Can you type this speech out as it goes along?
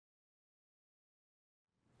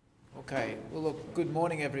Okay, well look, good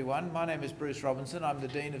morning everyone. My name is Bruce Robinson. I'm the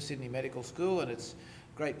Dean of Sydney Medical School and it's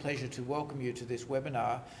a great pleasure to welcome you to this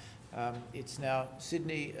webinar. It's now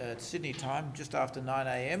Sydney time, just after 9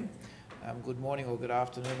 a.m. Good morning or good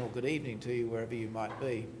afternoon or good evening to you wherever you might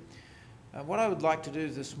be. What I would like to do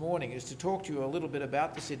this morning is to talk to you a little bit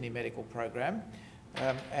about the Sydney Medical Program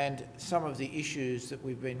and some of the issues that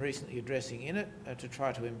we've been recently addressing in it to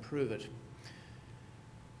try to improve it.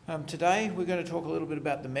 Today we're going to talk a little bit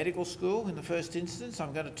about the medical school in the first instance.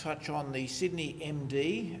 I'm going to touch on the Sydney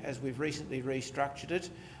MD as we've recently restructured it.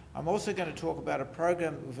 I'm also going to talk about a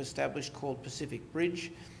program that we've established called Pacific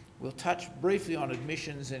Bridge. We'll touch briefly on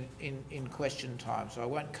admissions in question time, so I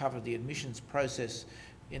won't cover the admissions process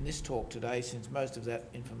in this talk today since most of that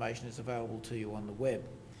information is available to you on the web.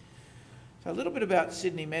 So a little bit about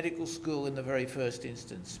Sydney Medical School in the very first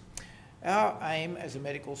instance. Our aim as a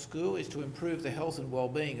medical school is to improve the health and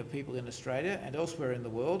well-being of people in Australia and elsewhere in the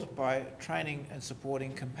world by training and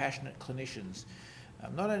supporting compassionate clinicians.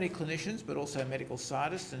 Not only clinicians, but also medical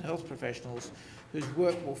scientists and health professionals whose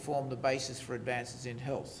work will form the basis for advances in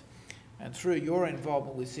health. And through your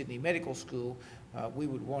involvement with Sydney Medical School, we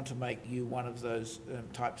would want to make you one of those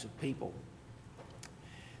types of people.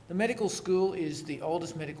 The medical school is the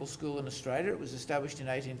oldest medical school in Australia. It was established in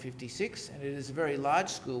 1856 and it is a very large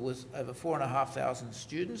school with over 4,500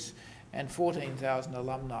 students and 14,000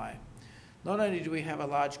 alumni. Not only do we have a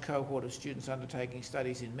large cohort of students undertaking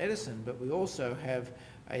studies in medicine, but we also have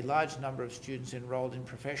a large number of students enrolled in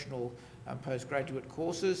professional postgraduate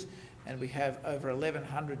courses, and we have over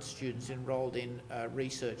 1,100 students enrolled in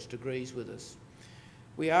research degrees with us.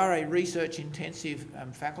 We are a research-intensive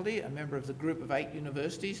faculty, a member of the group of 8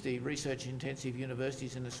 universities, the research-intensive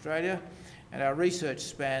universities in Australia, and our research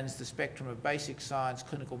spans the spectrum of basic science,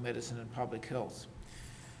 clinical medicine and public health.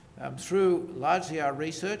 Through largely our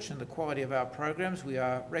research and the quality of our programs, we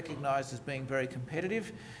are recognised as being very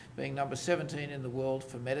competitive, being number 17 in the world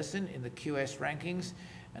for medicine in the QS rankings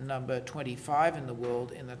and number 25 in the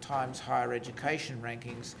world in the Times Higher Education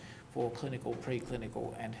rankings for clinical,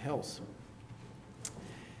 preclinical and health.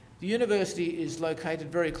 The university is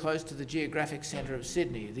located very close to the geographic centre of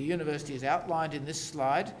Sydney. The university is outlined in this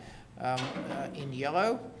slide in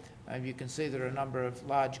yellow. You can see there are a number of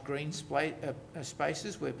large green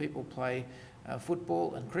spaces where people play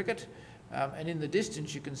football and cricket. And in the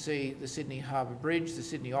distance you can see the Sydney Harbour Bridge, the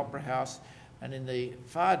Sydney Opera House, and in the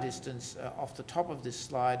far distance off the top of this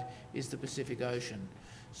slide is the Pacific Ocean.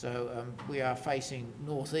 So we are facing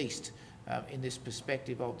northeast in this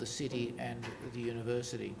perspective of the city and the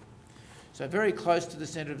university. So very close to the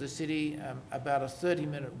centre of the city, about a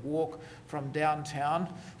 30-minute walk from downtown,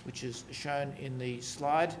 which is shown in the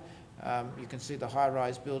slide. You can see the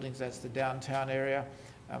high-rise buildings, that's the downtown area.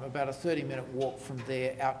 About a 30-minute walk from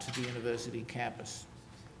there out to the university campus.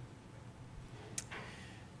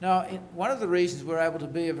 Now, one of the reasons we're able to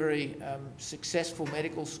be a very successful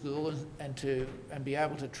medical school and be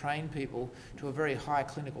able to train people to a very high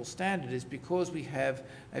clinical standard is because we have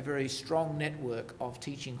a very strong network of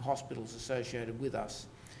teaching hospitals associated with us.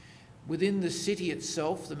 Within the city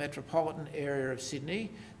itself, the metropolitan area of Sydney,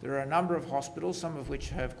 there are a number of hospitals, some of which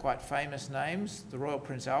have quite famous names: the Royal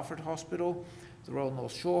Prince Alfred Hospital, the Royal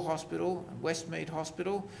North Shore Hospital and Westmead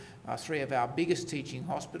Hospital are 3 of our biggest teaching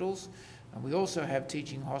hospitals. And we also have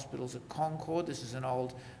teaching hospitals at Concord. This is an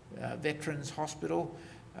old veterans hospital.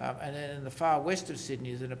 And then in the far west of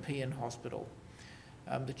Sydney is an Nepean hospital.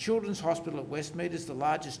 The Children's Hospital at Westmead is the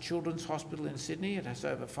largest children's hospital in Sydney. It has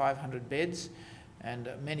over 500 beds and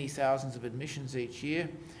many thousands of admissions each year.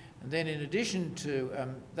 And then in addition to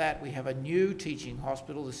that, we have a new teaching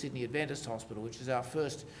hospital, the Sydney Adventist Hospital, which is our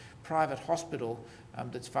first private hospital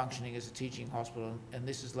that's functioning as a teaching hospital, and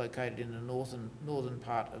this is located in the northern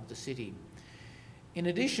part of the city. In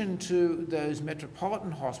addition to those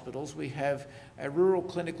metropolitan hospitals, we have a rural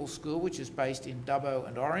clinical school which is based in Dubbo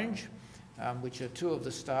and Orange, which are 2 of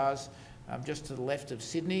the stars just to the left of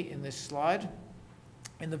Sydney in this slide.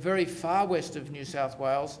 In the very far west of New South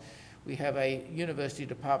Wales, we have a University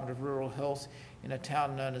Department of Rural Health in a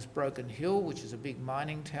town known as Broken Hill, which is a big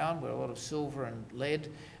mining town where a lot of silver and lead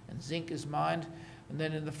and zinc is mined. And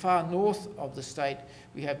then in the far north of the state,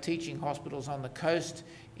 we have teaching hospitals on the coast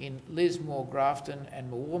in Lismore, Grafton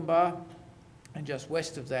and Mooloolaba, and just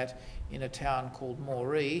west of that in a town called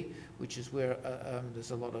Moree, which is where there's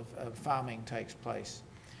a lot of farming takes place.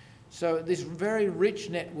 So this very rich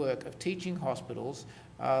network of teaching hospitals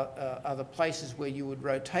are the places where you would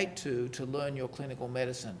rotate to learn your clinical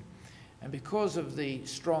medicine. And because of the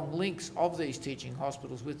strong links of these teaching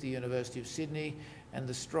hospitals with the University of Sydney and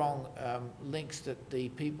the strong links that the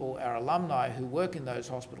people, our alumni who work in those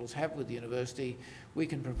hospitals, have with the university, we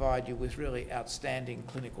can provide you with really outstanding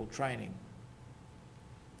clinical training.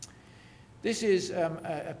 This is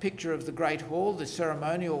a picture of the Great Hall, the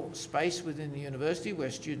ceremonial space within the university where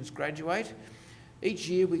students graduate. Each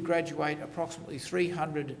year we graduate approximately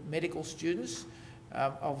 300 medical students,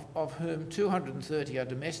 of whom 230 are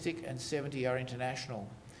domestic and 70 are international.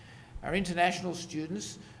 Our international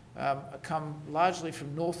students come largely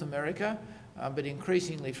from North America, but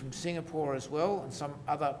increasingly from Singapore as well, and some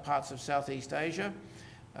other parts of Southeast Asia.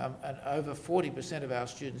 And over 40% of our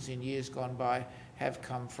students in years gone by have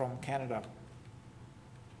come from Canada.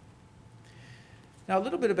 Now, a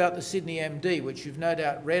little bit about the Sydney MD, which you've no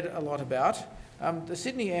doubt read a lot about. The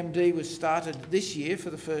Sydney MD was started this year for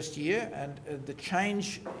the first year, and the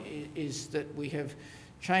change is that we have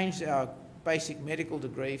changed our basic medical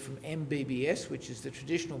degree from MBBS, which is the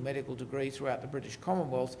traditional medical degree throughout the British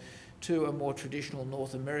Commonwealth, to a more traditional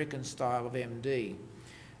North American style of MD.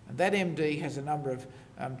 And that MD has a number of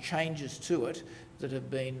changes to it that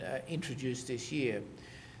have been introduced this year.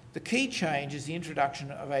 The key change is the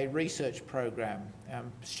introduction of a research program.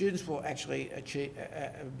 Students will actually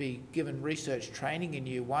be given research training in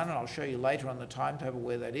year one, and I'll show you later on the timetable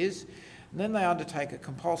where that is. And then they undertake a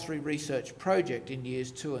compulsory research project in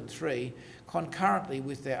years 2 and 3, concurrently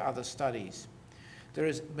with their other studies. There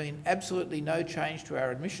has been absolutely no change to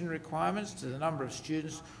our admission requirements, to the number of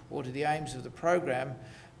students, or to the aims of the program,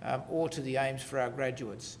 or to the aims for our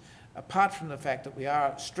graduates, apart from the fact that we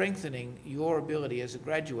are strengthening your ability as a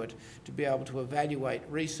graduate to be able to evaluate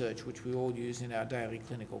research, which we all use in our daily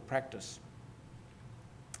clinical practice.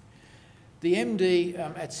 The MD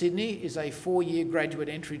at Sydney is a 4-year graduate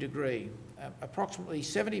entry degree. Approximately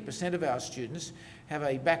 70% of our students have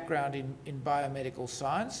a background in biomedical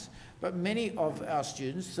science, but many of our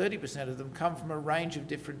students, 30% of them, come from a range of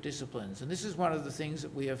different disciplines. And this is one of the things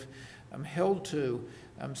that we have held to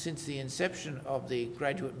since the inception of the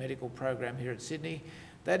graduate medical program here at Sydney.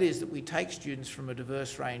 That is that we take students from a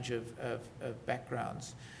diverse range of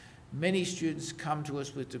backgrounds. Many students come to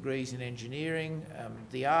us with degrees in engineering,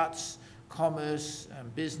 the arts, commerce,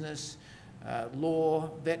 business, law,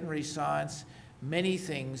 veterinary science, many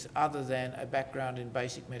things other than a background in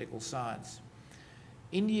basic medical science.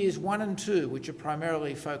 In years 1 and 2, which are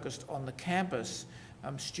primarily focused on the campus,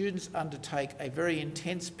 students undertake a very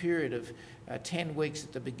intense period of 10 weeks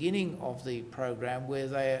at the beginning of the program where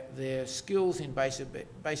their skills in basic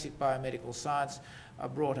biomedical science are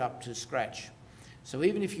brought up to scratch. So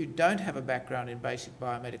even if you don't have a background in basic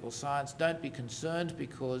biomedical science, don't be concerned,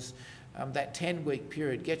 because that 10-week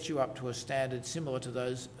period gets you up to a standard similar to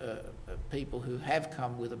those people who have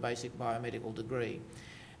come with a basic biomedical degree.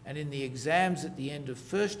 And in the exams at the end of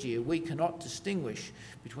first year, we cannot distinguish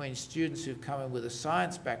between students who've come in with a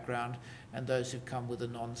science background and those who've come with a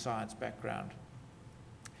non-science background.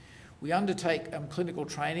 We undertake clinical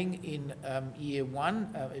training in year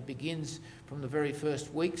 1. It begins from the very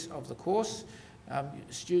first weeks of the course.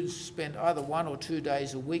 Students spend either 1 or 2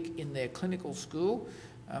 days a week in their clinical school,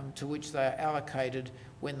 to which they are allocated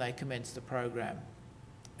when they commence the program.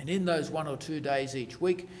 And in those 1 or 2 days each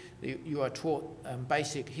week, you are taught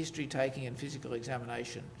basic history taking and physical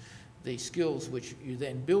examination, the skills which you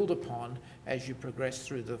then build upon as you progress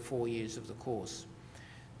through the 4 years of the course.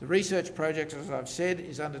 The research project, as I've said,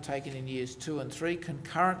 is undertaken in years 2 and 3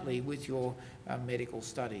 concurrently with your medical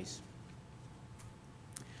studies.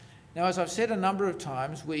 Now, as I've said a number of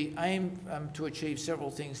times, we aim to achieve several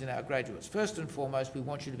things in our graduates. First and foremost, we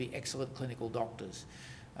want you to be excellent clinical doctors.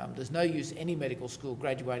 There's no use any medical school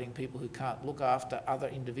graduating people who can't look after other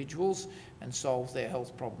individuals and solve their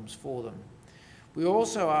health problems for them. We're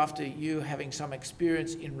also after you having some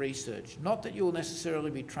experience in research. Not that you'll necessarily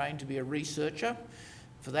be trained to be a researcher.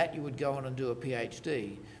 For that, you would go on and do a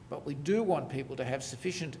PhD. But we do want people to have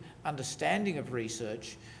sufficient understanding of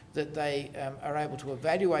research that they are able to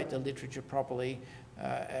evaluate the literature properly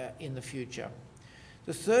in the future.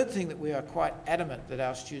 The third thing that we are quite adamant that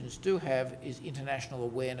our students do have is international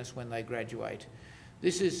awareness when they graduate.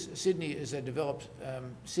 Sydney is a developed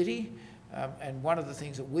city, and one of the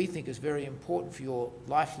things that we think is very important for your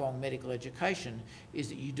lifelong medical education is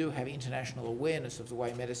that you do have international awareness of the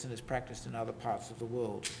way medicine is practiced in other parts of the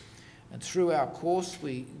world. And through our course,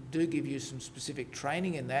 we do give you some specific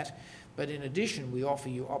training in that, but in addition, we offer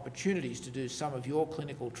you opportunities to do some of your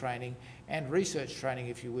clinical training and research training,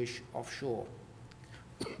 if you wish, offshore.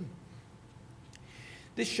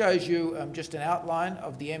 This shows you just an outline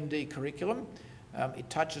of the MD curriculum. It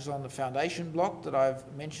touches on the foundation block that I've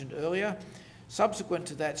mentioned earlier. Subsequent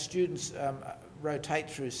to that, students rotate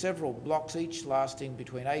through several blocks, each lasting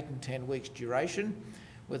between 8 and 10 weeks duration,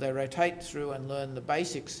 where they rotate through and learn the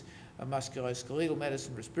basics of musculoskeletal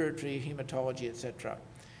medicine, respiratory, haematology, etc.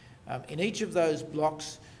 In each of those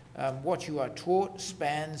blocks, what you are taught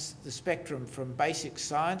spans the spectrum from basic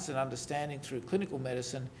science and understanding through clinical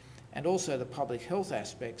medicine and also the public health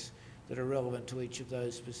aspects that are relevant to each of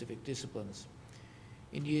those specific disciplines.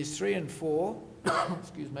 In years 3 and 4,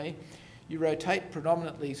 excuse me, you rotate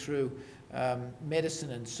predominantly through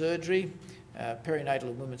medicine and surgery, perinatal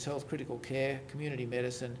and women's health, critical care, community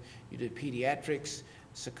medicine, you do paediatrics,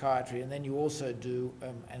 psychiatry, and then you also do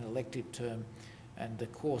an elective term, and the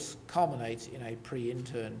course culminates in a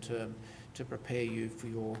pre-intern term to prepare you for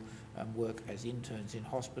your work as interns in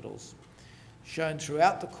hospitals. Shown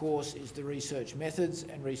throughout the course is the research methods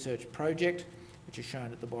and research project, which are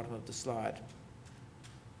shown at the bottom of the slide.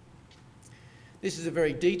 This is a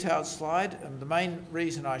very detailed slide, and the main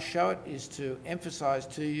reason I show it is to emphasise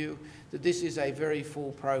to you that this is a very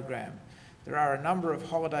full program. There are a number of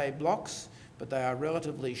holiday blocks, but they are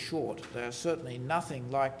relatively short. They are certainly nothing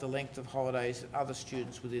like the length of holidays that other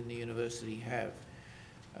students within the university have.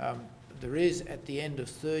 There is, at the end of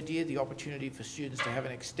third year, the opportunity for students to have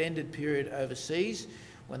an extended period overseas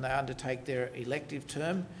when they undertake their elective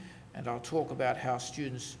term, and I'll talk about how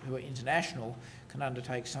students who are international can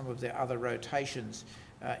undertake some of their other rotations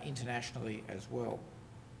internationally as well.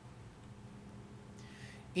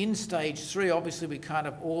 In stage 3, obviously we can't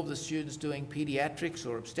have all of the students doing paediatrics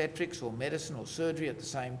or obstetrics or medicine or surgery at the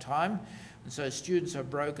same time. And so students are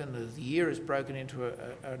broken, the year is broken into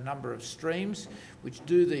a number of streams which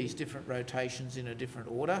do these different rotations in a different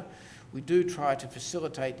order. We do try to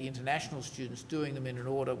facilitate the international students doing them in an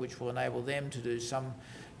order which will enable them to do some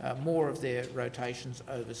more of their rotations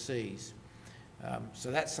overseas. So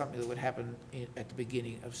that's something that would happen at the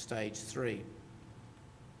beginning of stage 3.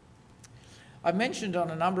 I've mentioned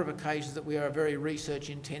on a number of occasions that we are a very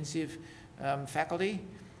research-intensive faculty.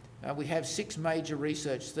 We have 6 major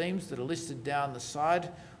research themes that are listed down the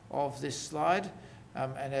side of this slide.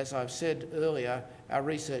 And as I've said earlier, our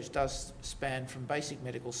research does span from basic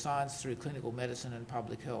medical science through clinical medicine and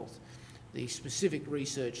public health. The specific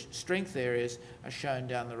research strength areas are shown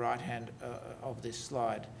down the right hand of this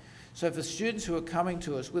slide. So for students who are coming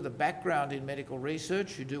to us with a background in medical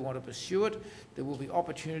research who do want to pursue it, there will be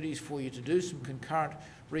opportunities for you to do some concurrent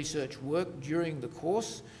research work during the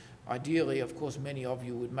course. Ideally, of course, many of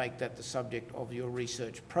you would make that the subject of your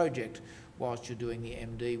research project whilst you're doing the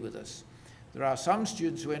MD with us. There are some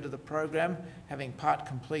students who enter the program having part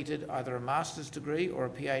completed either a master's degree or a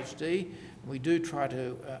PhD. We do try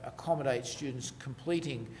to accommodate students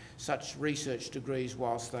completing such research degrees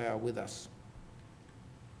whilst they are with us.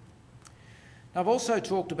 Now, I've also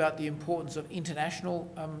talked about the importance of international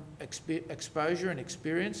exposure and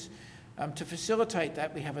experience. To facilitate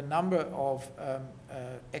that, we have a number of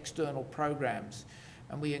external programs,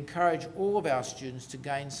 and we encourage all of our students to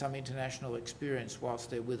gain some international experience whilst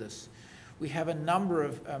they're with us. We have a number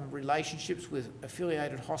of relationships with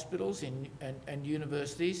affiliated hospitals and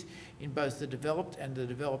universities in both the developed and the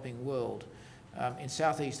developing world. In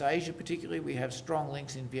Southeast Asia particularly, we have strong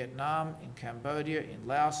links in Vietnam, in Cambodia, in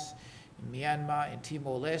Laos, in Myanmar, in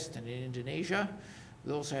Timor-Leste and in Indonesia.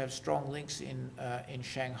 We also have strong links in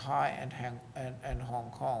Shanghai and Hong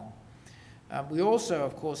Kong. We also,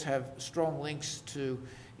 of course, have strong links to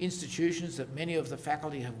institutions that many of the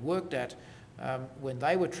faculty have worked at when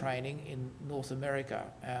they were training in North America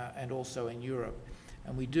and also in Europe.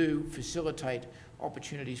 And we do facilitate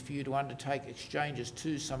opportunities for you to undertake exchanges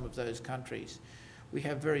to some of those countries. We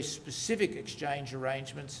have very specific exchange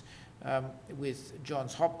arrangements with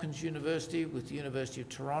Johns Hopkins University, with the University of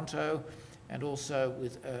Toronto, and also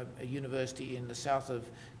with a university in the south of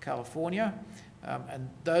California. And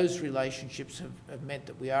those relationships have meant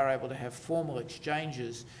that we are able to have formal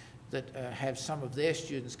exchanges that have some of their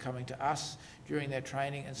students coming to us during their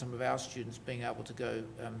training and some of our students being able to go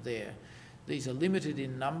there. These are limited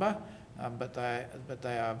in number, but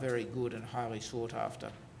they are very good and highly sought after.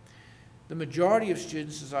 The majority of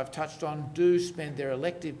students, as I've touched on, do spend their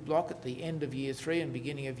elective block at the end of year 3 and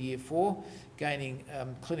beginning of year 4, gaining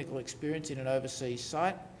clinical experience in an overseas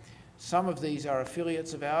site. Some of these are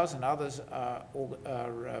affiliates of ours and others are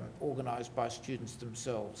organised by students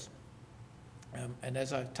themselves. And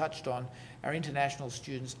as I've touched on, our international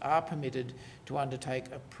students are permitted to undertake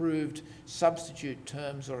approved substitute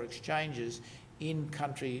terms or exchanges in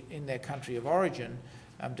their country of origin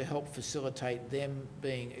to help facilitate them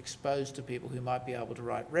being exposed to people who might be able to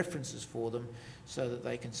write references for them so that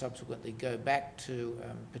they can subsequently go back to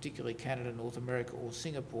particularly Canada, North America or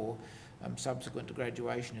Singapore subsequent to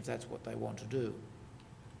graduation if that's what they want to do.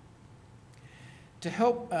 To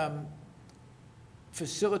help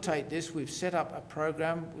facilitate this, we've set up a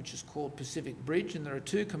program which is called Pacific Bridge, and there are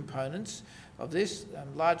two components of this,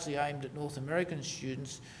 largely aimed at North American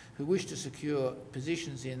students who wish to secure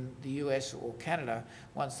positions in the US or Canada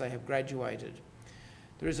once they have graduated.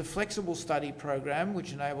 There is a flexible study program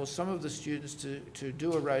which enables some of the students to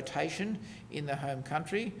do a rotation in their home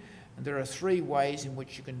country, and there are three ways in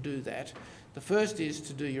which you can do that. The first is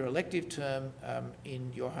to do your elective term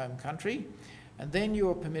in your home country, and then you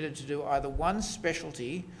are permitted to do either one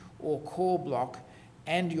specialty or core block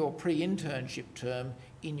and your pre-internship term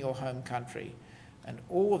in your home country. And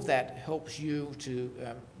all of that helps you to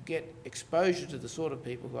get exposure to the sort of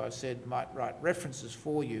people who I said might write references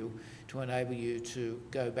for you to enable you to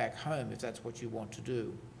go back home if that's what you want to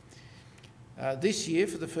do. This year,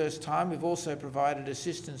 for the first time, we've also provided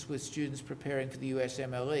assistance with students preparing for the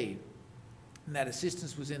USMLE. And that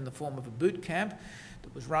assistance was in the form of a boot camp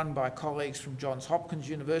that was run by colleagues from Johns Hopkins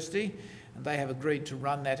University, and they have agreed to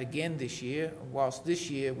run that again this year. Whilst this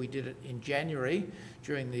year we did it in January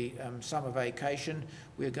during the summer vacation,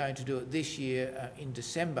 we're going to do it this year in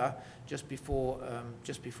December, just before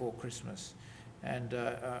Christmas. And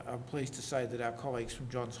I'm pleased to say that our colleagues from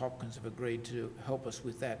Johns Hopkins have agreed to help us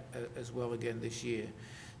with that as well again this year.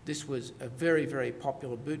 This was a very, very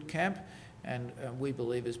popular boot camp, and we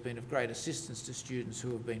believe has been of great assistance to students who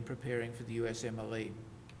have been preparing for the USMLE.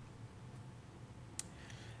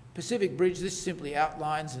 Pacific Bridge, this simply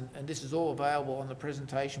outlines, and this is all available on the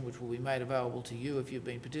presentation which will be made available to you if you've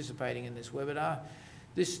been participating in this webinar.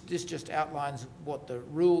 This just outlines what the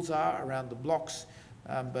rules are around the blocks,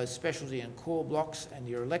 both specialty and core blocks, and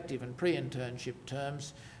your elective and pre-internship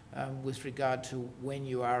terms with regard to when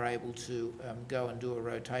you are able to go and do a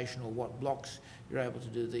rotation, or what blocks you're able to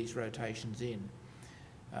do these rotations in.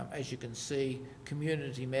 As you can see,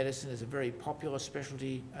 community medicine is a very popular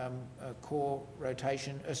specialty core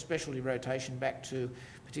rotation, a specialty rotation back to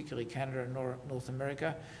particularly Canada and North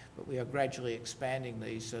America, but we are gradually expanding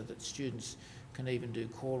these so that students can even do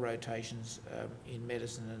core rotations in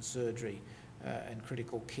medicine and surgery and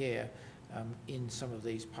critical care in some of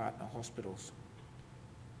these partner hospitals.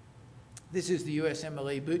 This is the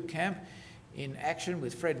USMLE boot camp in action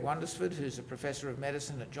with Fred Wondersford, who's a professor of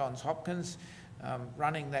medicine at Johns Hopkins,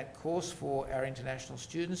 running that course for our international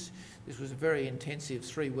students. This was a very intensive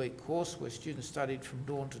 3-week course where students studied from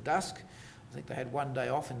dawn to dusk. I think they had one day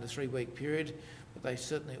off in the 3-week period, but they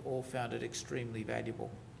certainly all found it extremely valuable.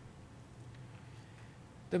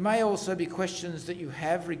 There may also be questions that you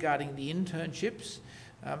have regarding the internships.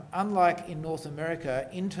 Unlike in North America,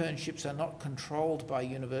 internships are not controlled by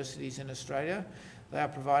universities in Australia. They are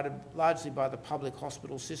provided largely by the public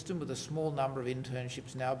hospital system, with a small number of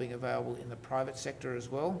internships now being available in the private sector as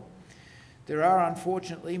well. There are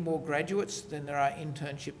unfortunately more graduates than there are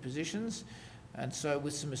internship positions, and so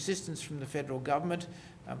with some assistance from the federal government,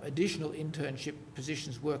 additional internship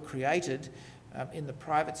positions were created in the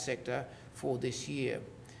private sector for this year.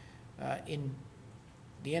 In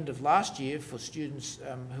the end of last year, for students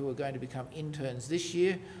who are going to become interns this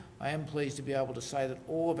year, I am pleased to be able to say that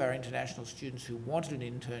all of our international students who wanted an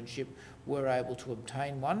internship were able to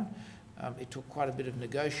obtain one. It took quite a bit of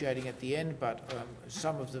negotiating at the end, but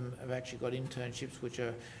some of them have actually got internships which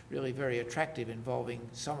are really very attractive, involving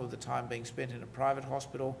some of the time being spent in a private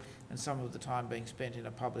hospital and some of the time being spent in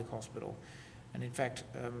a public hospital. And in fact,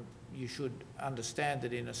 you should understand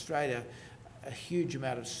that in Australia, a huge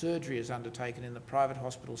amount of surgery is undertaken in the private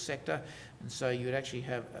hospital sector, and so you would actually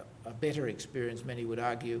have a better experience, many would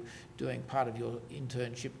argue, doing part of your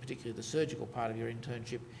internship, particularly the surgical part of your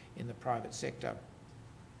internship, in the private sector.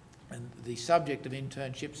 And the subject of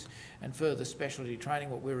internships and further specialty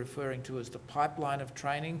training, what we're referring to as the pipeline of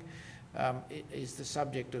training, is the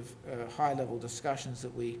subject of high-level discussions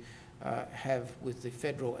that we have with the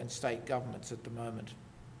federal and state governments at the moment.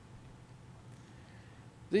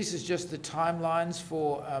 This is just the timelines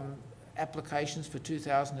for applications for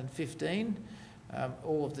 2015.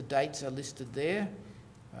 All of the dates are listed there.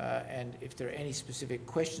 And if there are any specific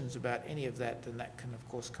questions about any of that, then that can, of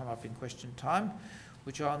course, come up in question time,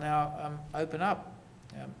 which I'll now open up.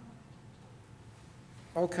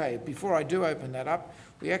 Okay, before I do open that up,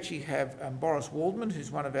 we actually have Boris Waldman, who's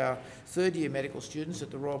one of our third-year medical students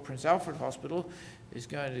at the Royal Prince Alfred Hospital, is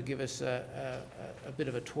going to give us a bit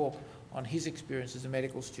of a talk on his experience as a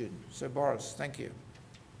medical student. So Boris, thank you.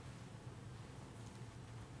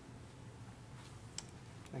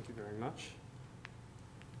 Thank you very much.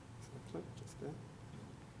 Just there.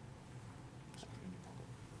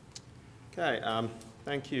 Okay,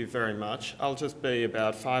 thank you very much. I'll just be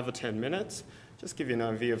about 5 or 10 minutes, just give you an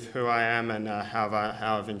overview of who I am and how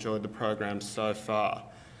I've enjoyed the program so far.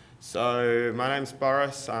 So my name's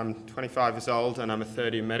Boris, I'm 25 years old and I'm a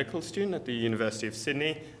third-year medical student at the University of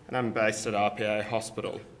Sydney, and I'm based at RPA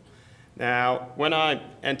Hospital. Now, when I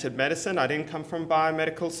entered medicine, I didn't come from a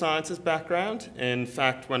biomedical sciences background. In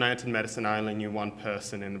fact, when I entered medicine, I only knew one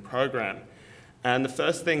person in the program. And the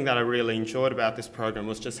first thing that I really enjoyed about this program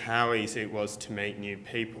was just how easy it was to meet new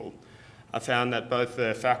people. I found that both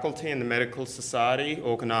the faculty and the medical society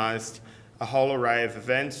organised a whole array of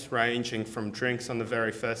events ranging from drinks on the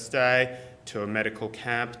very first day to a medical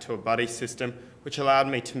camp to a buddy system, which allowed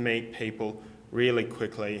me to meet people really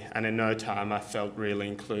quickly, and in no time I felt really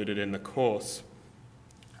included in the course.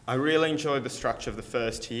 I really enjoyed the structure of the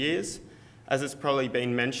first 2 years. As it's probably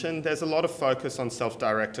been mentioned, there's a lot of focus on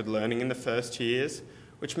self-directed learning in the first 2 years,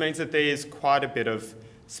 which means that there is quite a bit of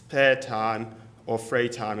spare time or free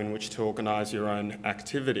time in which to organise your own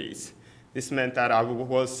activities. This meant that I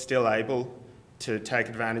was still able to take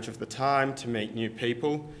advantage of the time to meet new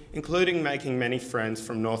people, including making many friends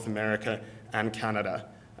from North America and Canada.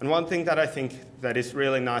 And one thing that I think that is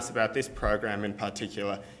really nice about this program in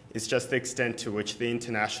particular is just the extent to which the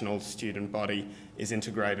international student body is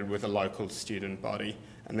integrated with a local student body,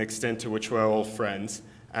 and the extent to which we're all friends,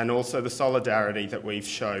 and also the solidarity that we've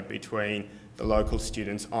showed between the local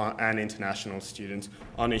students and international students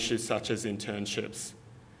on issues such as internships.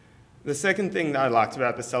 The second thing that I liked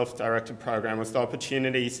about the self-directed program was the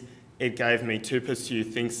opportunities it gave me to pursue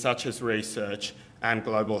things such as research and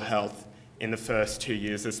global health in the first 2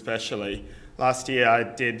 years especially. Last year I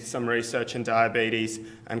did some research in diabetes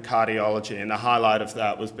and cardiology, and the highlight of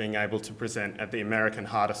that was being able to present at the American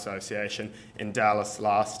Heart Association in Dallas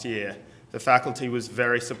last year. The faculty was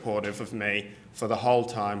very supportive of me for the whole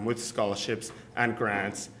time with scholarships and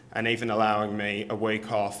grants, and even allowing me a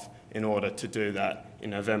week off in order to do that in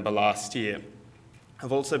November last year.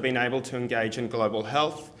 I've also been able to engage in global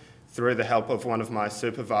health through the help of one of my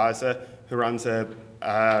supervisors who runs a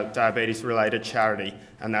diabetes-related charity,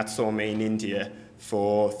 and that saw me in India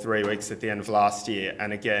for 3 weeks at the end of last year,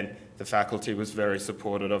 and again, the faculty was very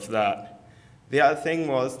supportive of that. The other thing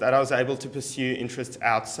was that I was able to pursue interests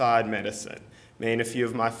outside medicine. Me and a few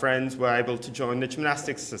of my friends were able to join the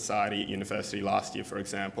Gymnastics Society at university last year, for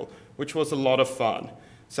example, which was a lot of fun.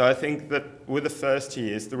 So I think that with the first 2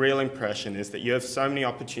 years, the real impression is that you have so many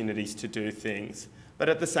opportunities to do things, but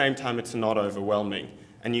at the same time it's not overwhelming,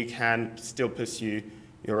 and you can still pursue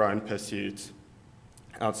your own pursuits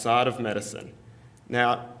outside of medicine.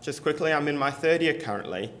 Now, just quickly, I'm in my third year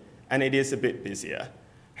currently, and it is a bit busier.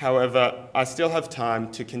 However, I still have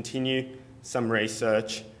time to continue some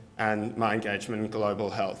research and my engagement in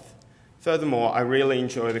global health. Furthermore, I really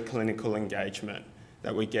enjoy the clinical engagement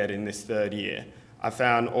that we get in this third year. I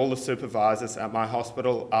found all the supervisors at my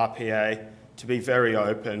hospital, RPA, to be very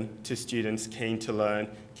open to students keen to learn,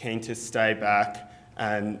 keen to stay back,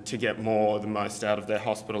 and to get the most out of their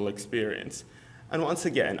hospital experience. And once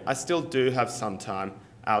again, I still do have some time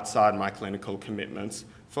outside my clinical commitments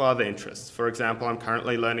for other interests. For example, I'm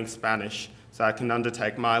currently learning Spanish, so I can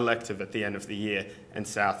undertake my elective at the end of the year in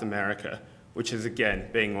South America, which is again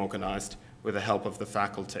being organised with the help of the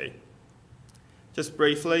faculty. Just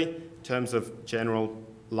briefly, in terms of general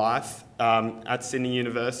life, at Sydney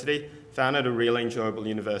University, found it a really enjoyable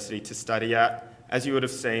university to study at. As you would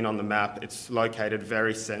have seen on the map, it's located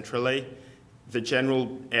very centrally. The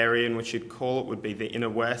general area in which you'd call it would be the inner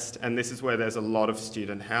west, and this is where there's a lot of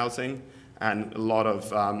student housing and a lot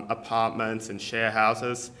of apartments and share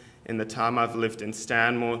houses. In the time I've lived in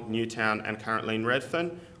Stanmore, Newtown, and currently in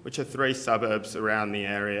Redfern, which are 3 suburbs around the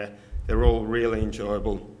area, they're all really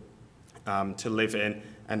enjoyable to live in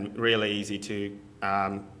and really easy to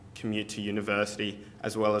commute to university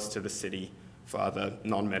as well as to the city for other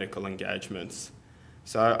non-medical engagements.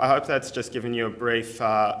 So I hope that's just given you a brief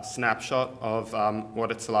snapshot of what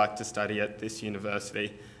it's like to study at this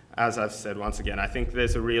university. As I've said once again, I think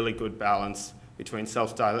there's a really good balance between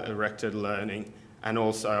self-directed learning and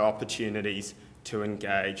also opportunities to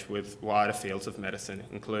engage with wider fields of medicine,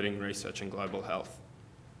 including research and global health.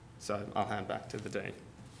 So I'll hand back to the Dean.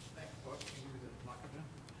 Thanks, Bob. Can you give the microphone?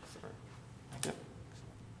 Sorry. Yep.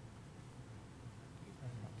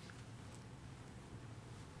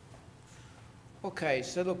 Okay,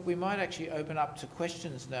 so look, we might actually open up to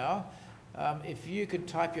questions now. If you could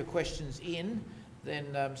type your questions in,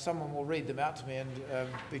 then someone will read them out to me, and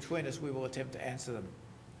between us we will attempt to answer them.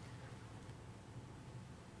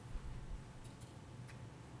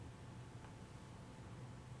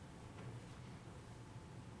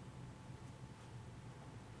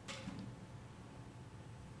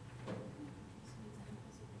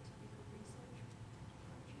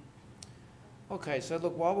 Okay, so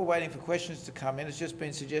look, while we're waiting for questions to come in, it's just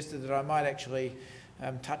been suggested that I might actually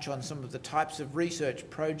touch on some of the types of research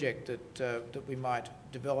project that we might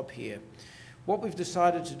develop here. What we've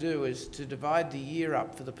decided to do is to divide the year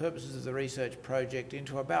up for the purposes of the research project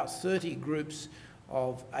into about 30 groups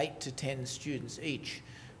of 8 to 10 students each,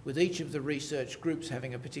 with each of the research groups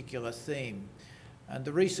having a particular theme. And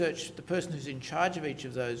the person who's in charge of each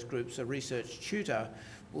of those groups, a research tutor,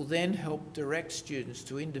 will then help direct students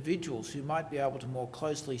to individuals who might be able to more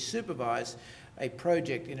closely supervise a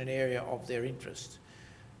project in an area of their interest.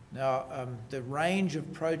 Now, the range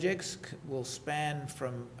of projects will span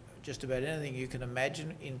from just about anything you can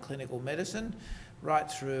imagine in clinical medicine, right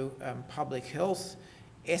through public health,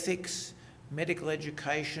 ethics, medical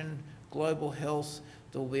education, global health.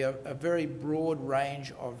 There will be a very broad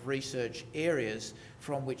range of research areas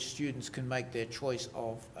from which students can make their choice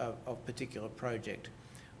of particular project.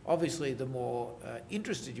 Obviously, the more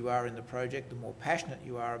interested you are in the project, the more passionate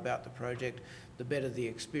you are about the project, the better the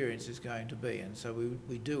experience is going to be. And so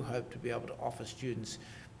we do hope to be able to offer students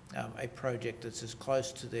a project that's as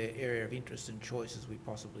close to their area of interest and choice as we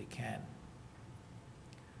possibly can.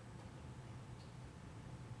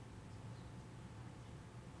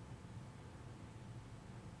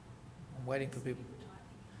 I'm waiting for people.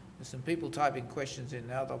 There's some people typing questions in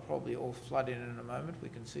now. They'll probably all flood in a moment. We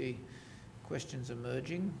can see questions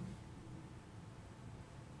emerging.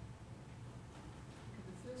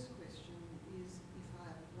 The first question is, if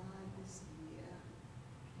I apply this year,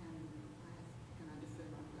 can I defer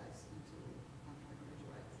my place until after I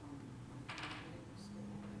graduate from my medical school?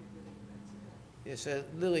 Maybe Lily could answer that. Yes,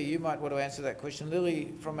 Lily, you might want to answer that question.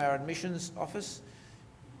 Lily from our admissions office.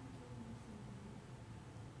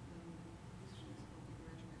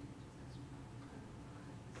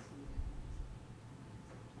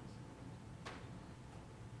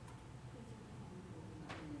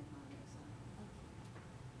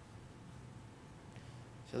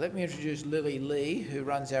 So let me introduce Lily Lee, who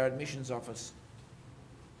runs our admissions office.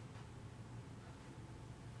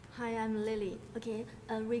 Hi, I'm Lily. Okay,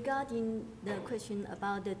 regarding the question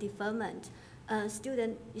about the deferment,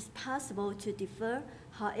 student is possible to defer.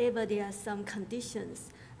 However, there are some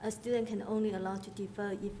conditions. A student can only allow to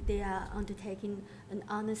defer if they are undertaking an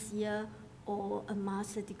honors year or a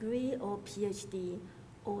master degree or PhD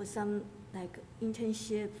or some like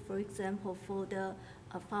internship, for example, for the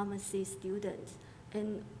pharmacy students.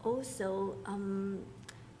 And also,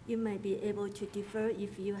 you may be able to defer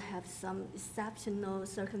if you have some exceptional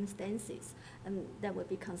circumstances, and that would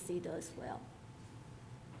be considered as well.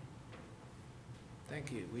 Thank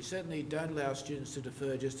you. We certainly don't allow students to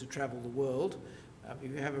defer just to travel the world. If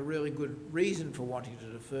you have a really good reason for wanting to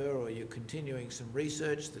defer, or you're continuing some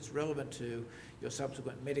research that's relevant to your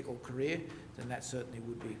subsequent medical career, then that certainly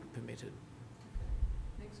would be permitted.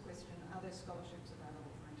 Okay. Next question, are there scholarships available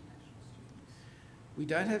for international students? We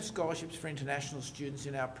don't have scholarships for international students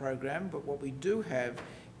in our program, but what we do have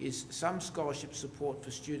is some scholarship support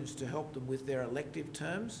for students to help them with their elective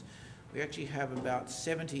terms. We actually have about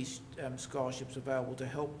 70 scholarships available to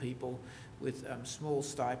help people with small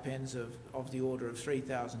stipends of the order of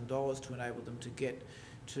 $3,000 to enable them to get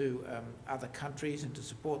to other countries and to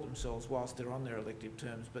support themselves whilst they're on their elective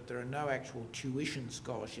terms, but there are no actual tuition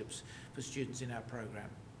scholarships for students in our program.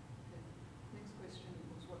 Next question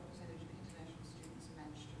was, what percentage of international students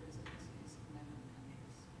match to residencies in their home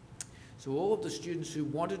countries? So all of the students who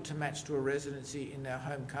wanted to match to a residency in their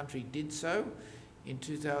home country did so in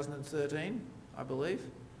 2013, I believe.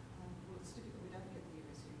 Well, it's difficult. We don't get the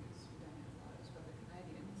US figures. We don't have those. But the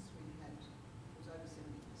Canadians, it was over 70%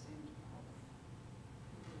 of people.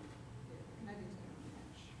 Yeah, the Canadians don't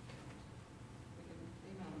match. We can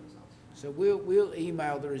email the results. So we'll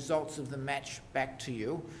email the results of the match back to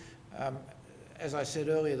you. As I said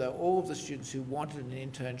earlier, though, all of the students who wanted an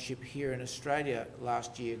internship here in Australia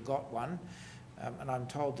last year got one, and I'm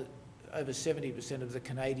told that over 70% of the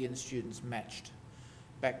Canadian students matched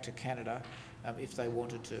back to Canada if they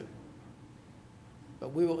wanted to.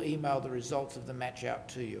 But we will email the results of the match out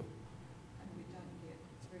to you. And we don't get,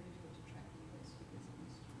 it's very difficult to track the US figures on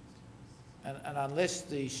these students to us. And unless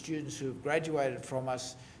the students who have graduated from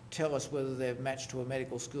us tell us whether they've matched to a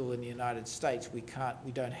medical school in the United States, we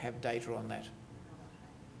don't have data on that.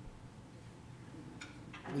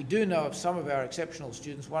 We do know of some of our exceptional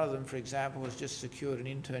students. One of them, for example, has just secured an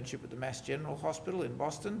internship at the Mass General Hospital in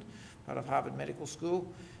Boston, part of Harvard Medical School.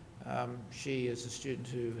 She is a student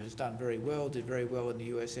who has done very well, did very well in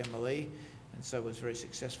the USMLE, and so was very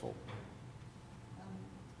successful.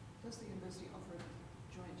 Does the university offer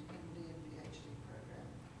a joint MD and PhD program?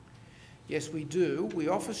 Yes, we do. We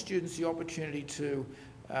offer students the opportunity to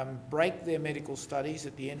break their medical studies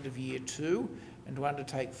at the end of year 2 and to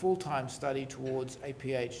undertake full-time study towards a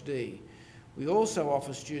PhD. We also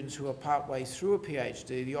offer students who are partway through a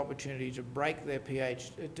PhD the opportunity to break their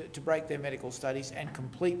to break their medical studies and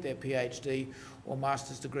complete their PhD or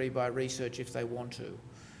master's degree by research if they want to.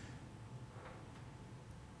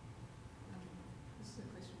 This is a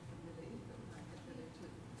question from Lily, but we might get Lily to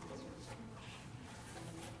answer it.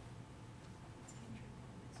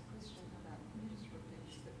 It's a question about, can you just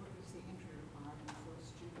repeat that what was the entry requirement for a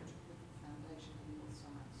student with a foundation in health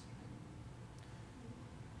science training?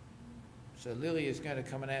 So Lily is going to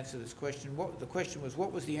come and answer this question. The question was,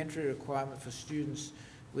 what was the entry requirement for students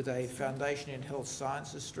with a foundation in health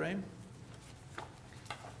sciences stream?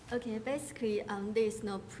 Okay, basically, there is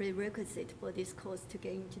no prerequisite for this course to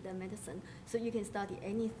get into the medicine. So you can study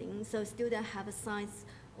anything. So students have a science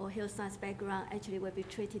or health science background actually will be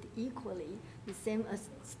treated equally, the same as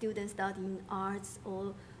students studying arts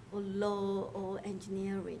or law or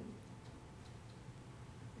engineering.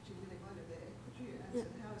 Actually, Lily, while you're there, could you answer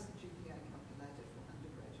how is the GPA calculated for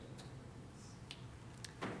undergraduate applicants?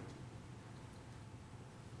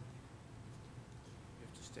 You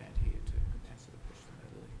have to stand here to answer the question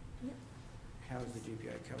there, Lily. Yeah. How is the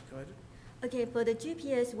GPA calculated? Okay, for the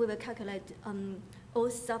GPS, we will calculate all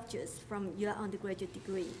subjects from your undergraduate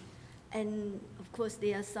degree. And of course,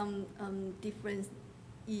 there are some different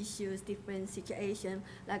issues, different situations,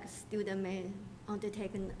 like student may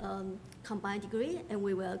undertake a combined degree, and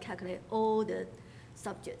we will calculate all the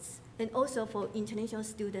subjects. And also for international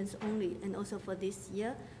students only, and also for this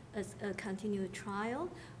year, as a continued trial,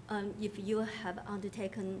 if you have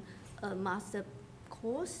undertaken a master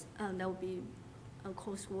course, that will be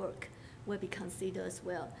coursework will be considered as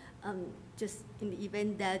well. Just in the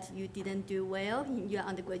event that you didn't do well in your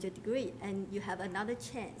undergraduate degree and you have another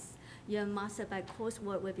chance, your master by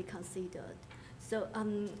coursework will be considered. So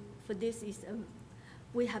for this is,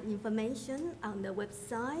 we have information on the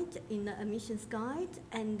website in the admissions guide,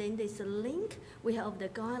 and then there's a link. We have the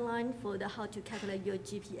guideline for how to calculate your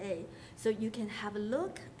GPA. So you can have a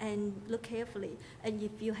look and look carefully. And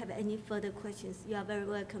if you have any further questions, you are very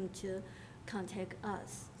welcome to contact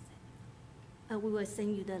us. We will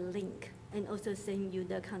send you the link and also send you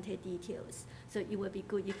the contact details. So it will be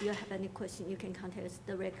good if you have any question, you can contact us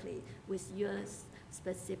directly with your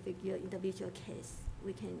specific, your individual case.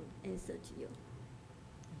 We can answer to you.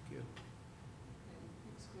 Thank you. Okay,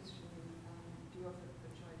 next question, do you offer a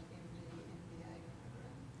joint MD, MBA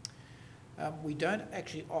program? We don't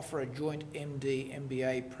actually offer a joint MD,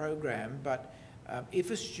 MBA program, but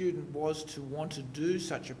if a student was to want to do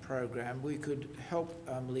such a program, we could help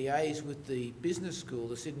liaise with the business school,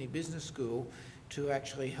 the Sydney Business School, to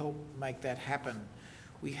actually help make that happen.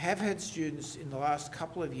 We have had students in the last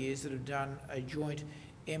couple of years that have done a joint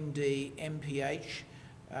MD, MPH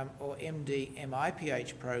or MD,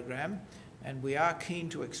 MIPH program, and we are keen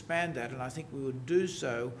to expand that, and I think we would do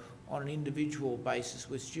so on an individual basis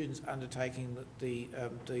with students undertaking the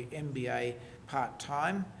MBA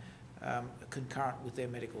part-time, concurrent with their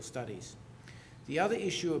medical studies. The other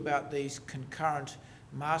issue about these concurrent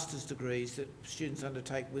master's degrees that students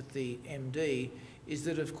undertake with the MD is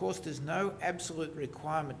that, of course, there's no absolute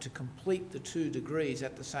requirement to complete the 2 degrees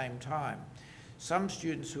at the same time. Some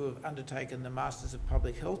students who have undertaken the Masters of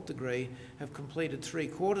Public Health degree have completed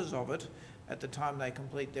 3/4 of it at the time they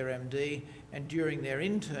complete their MD, and during their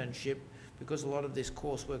internship, because a lot of this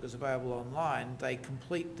coursework is available online, they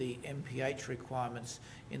complete the MPH requirements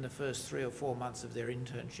in the first 3 or 4 months of their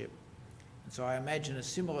internship. And so I imagine a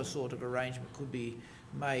similar sort of arrangement could be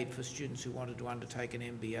made for students who wanted to undertake an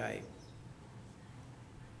MBA. A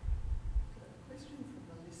question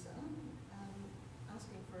from Melissa,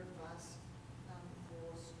 asking for advice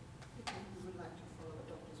for people who would like to follow a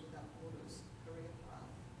Doctors Without Borders career path.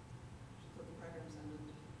 She put the programs under.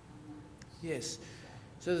 Yes.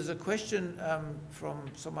 So there's a question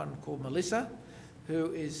from someone called Melissa,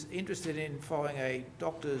 who is interested in following a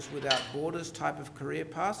Doctors Without Borders type of career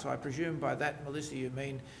path. So I presume by that, Melissa, you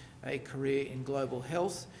mean a career in global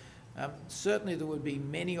health. Certainly there would be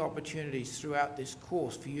many opportunities throughout this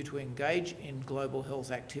course for you to engage in global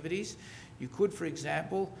health activities. You could, for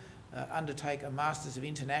example, undertake a Masters of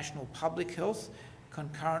International Public Health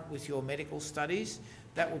concurrent with your medical studies.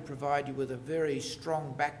 That would provide you with a very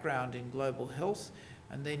strong background in global health.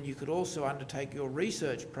 And then you could also undertake your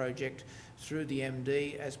research project through the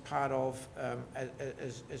MD as part of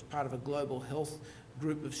a global health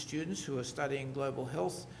group of students who are studying global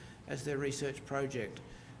health as their research project.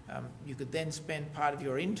 You could then spend part of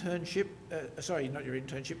your internship,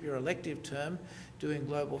 your elective term doing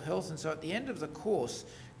global health. And so at the end of the course,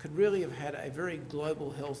 could really have had a very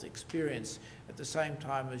global health experience at the same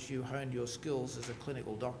time as you honed your skills as a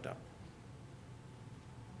clinical doctor.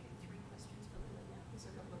 There's a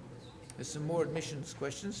couple of questions There's some more admissions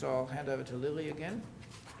questions, so I'll hand over to Lily again.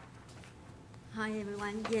 Hi,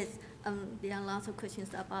 everyone. Yes, there are lots of questions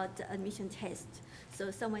about the admission test.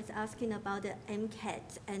 So someone's asking about the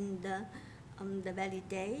MCAT and the valid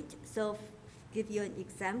date. So give you an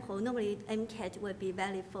example. Normally, MCAT will be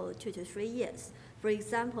valid for 2 to 3 years. For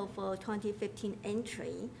example, for 2015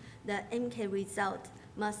 entry, the MCAT result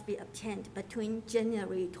must be obtained between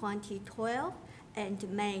January 2012 and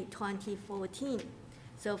May 2014.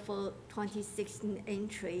 So for 2016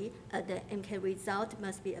 entry, the MCAT result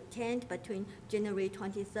must be obtained between January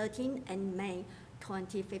 2013 and May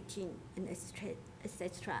 2015, and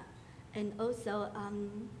etc. And also,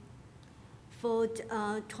 for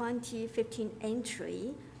 2015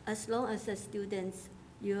 entry, as long as the students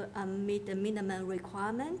you meet the minimum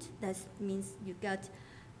requirement, that means you got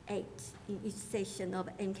 8 in each session of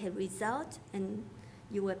MCAT result, and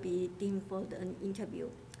you will be deemed for an interview.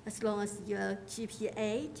 As long as your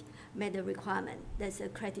GPA met the requirement, that's a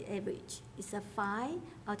credit average. It's a 5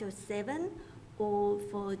 out of 7, or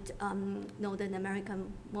for Northern America,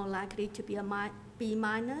 more likely to be a B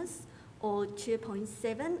minus, or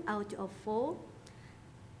 2.7 out of 4.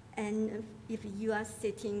 And if you are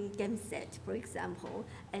sitting GAMSAT, for example,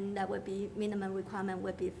 and that would be minimum requirement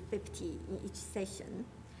would be 50 in each session.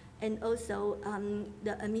 And also,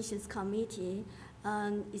 the admissions committee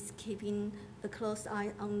is keeping a close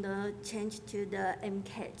eye on the change to the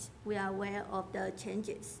MCAT. We are aware of the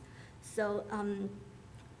changes. So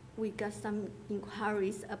we got some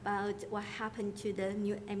inquiries about what happened to the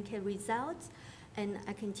new MCAT results. And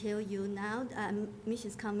I can tell you now, the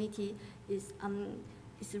admissions committee is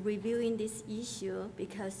reviewing this issue,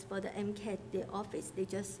 because for the MCAT, the office, they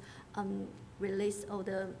just released all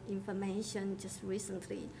the information just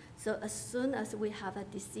recently. So as soon as we have a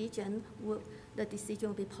decision, the decision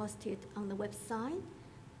will be posted on the website.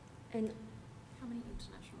 And how many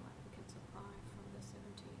international applicants apply from the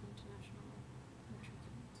 70 international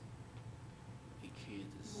applicants? Each year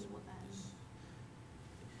there's More than.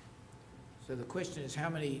 So the question is, how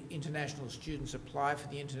many international students apply for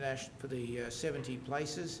the 70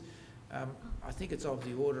 places? I think it's of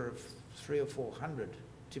the order of 300 or 400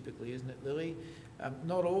 typically, isn't it, Lily?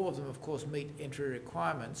 Not all of them, of course, meet entry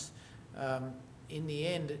requirements. In the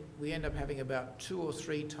end, we end up having about 2 or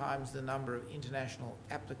 3 times the number of international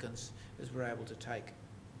applicants as we're able to take.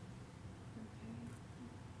 Okay.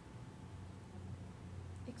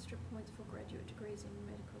 Extra points for graduate degrees in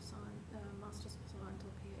medical science, master's of science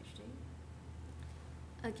or PhD.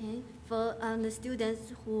 okay, for the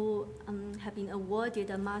students who have been awarded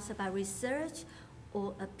a master by research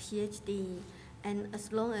or a PhD, and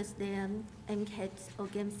as long as their MCAT or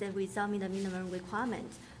GAMSAT result meet the minimum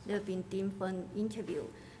requirement, they've been deemed for an interview.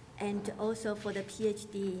 And also for the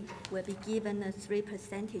PhD, will be given a 3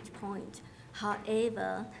 percentage point.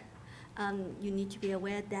 However, you need to be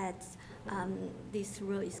aware that this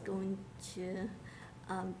rule is going to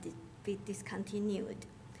be discontinued.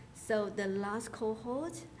 So the last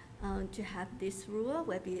cohort to have this rule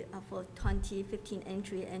will be for 2015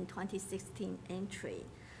 entry and 2016 entry.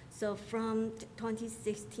 So from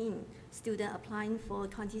 2016, student applying for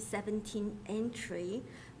 2017 entry,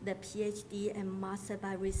 the PhD and master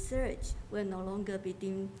by research will no longer be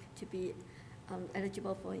deemed to be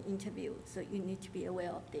eligible for an interview. So you need to be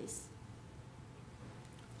aware of this.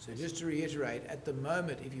 So just to reiterate, at the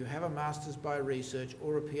moment, if you have a master's by research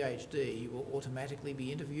or a PhD, you will automatically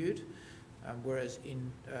be interviewed, whereas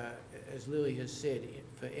as Lily has said,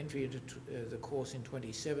 for entry into the course in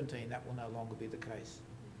 2017, that will no longer be the case.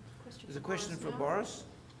 There's a question for Boris.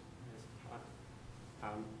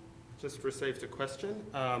 Just received a question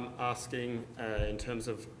asking in terms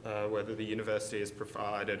of whether the university has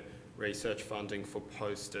provided research funding for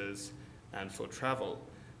posters and for travel.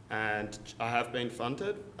 And I have been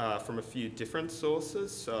funded from a few different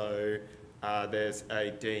sources. So there's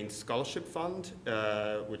a Dean Scholarship Fund,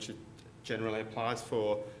 which generally applies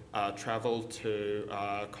for travel to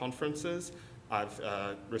conferences. I've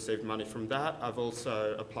received money from that. I've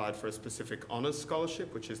also applied for a specific honours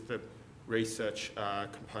scholarship, which is the research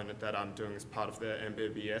component that I'm doing as part of the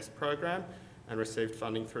MBBS program, and received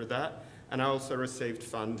funding through that. And I also received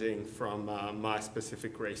funding from my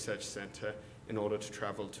specific research centre in order to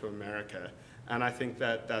travel to America. And I think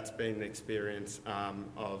that that's been the experience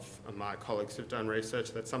of my colleagues who've done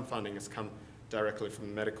research, that some funding has come directly from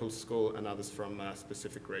the medical school and others from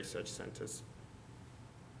specific research centres.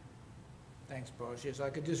 Thanks, Boris. Yes, I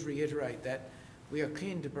could just reiterate that we are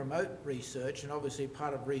keen to promote research, and obviously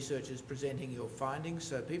part of research is presenting your findings.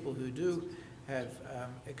 So people who do have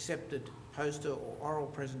accepted poster or oral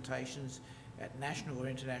presentations at national or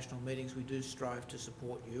international meetings, we do strive to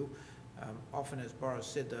support you. Often, as Boris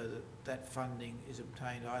said, though, that funding is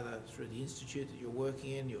obtained either through the institute that you're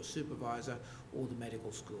working in, your supervisor, or the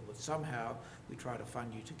medical school. But somehow we try to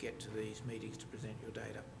fund you to get to these meetings to present your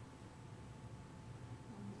data.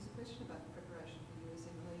 There's a question about preparation for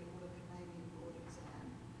USMLE or the Canadian board exam.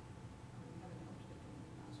 We haven't helped people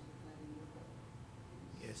ask for the Canadian board.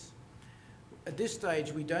 Yes. At this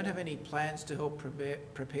stage, we don't have any plans to help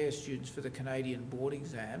prepare students for the Canadian board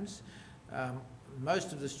exams.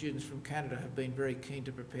 Most of the students from Canada have been very keen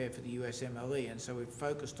to prepare for the USMLE, and so we've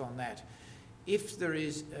focused on that. If there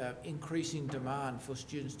is increasing demand for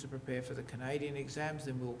students to prepare for the Canadian exams,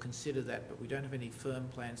 then we'll consider that, but we don't have any firm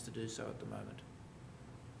plans to do so at the moment.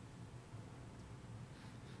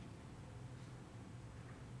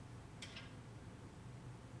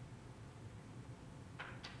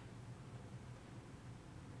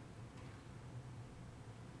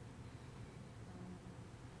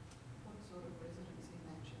 What sort of residency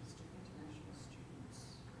matches do international students,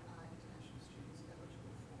 are international students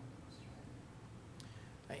eligible for in Australia?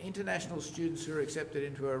 International students who are accepted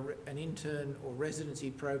into an intern or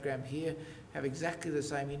residency program here have exactly the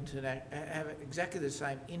same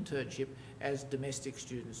internship as domestic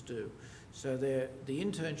students do. So the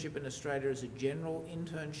internship in Australia is a general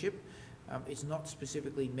internship. It's not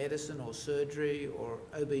specifically medicine or surgery or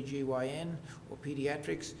OBGYN or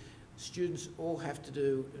paediatrics. Students all have to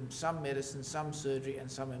do some medicine, some surgery and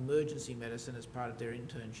some emergency medicine as part of their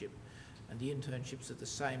internship. And the internships are the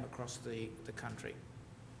same across the country.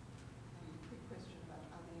 Quick question about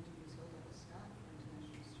are the interviews held over Skype for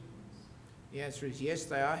international students? The answer is yes,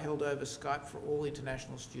 they are held over Skype for all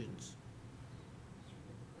international students.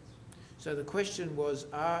 So the question was,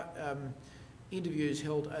 are interviews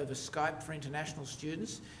held over Skype for international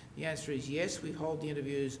students? The answer is yes, we hold the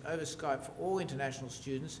interviews over Skype for all international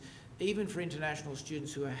students, even for international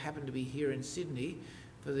students who happen to be here in Sydney.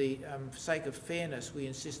 For the sake of fairness, we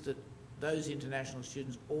insist that those international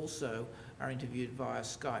students also are interviewed via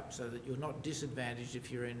Skype, so that you're not disadvantaged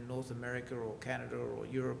if you're in North America or Canada or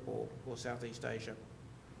Europe or Southeast Asia.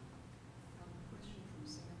 Question from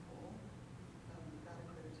Singapore about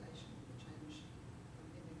accreditation, the change from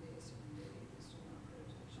MBBS to MD. There's still no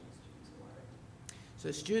accreditation. Students are worried.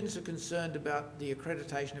 So students are concerned about the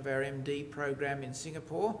accreditation of our MD program in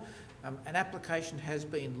Singapore. An application has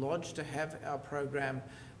been lodged to have our program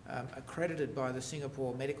accredited by the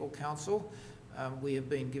Singapore Medical Council. We have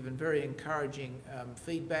been given very encouraging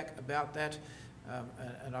feedback about that,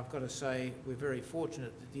 and I've got to say we're very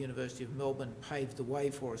fortunate that the University of Melbourne paved the way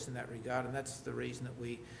for us in that regard, and that's the reason that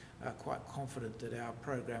we are quite confident that our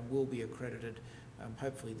program will be accredited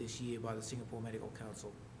hopefully this year by the Singapore Medical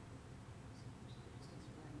Council.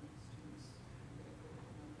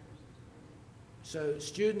 So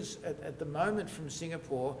students at the moment from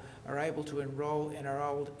Singapore are able to enrol in our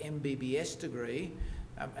old MBBS degree,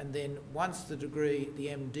 and then once the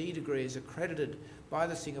MD degree is accredited by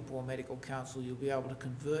the Singapore Medical Council, you'll be able to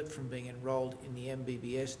convert from being enrolled in the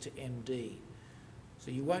MBBS to MD.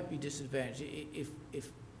 So you won't be disadvantaged.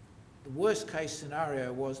 If the worst case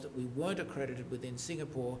scenario was that we weren't accredited within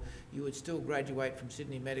Singapore, you would still graduate from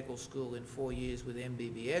Sydney Medical School in 4 years with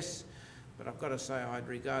MBBS. But I've got to say I'd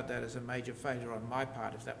regard that as a major failure on my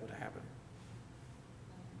part if that were to happen.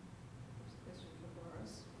 Question for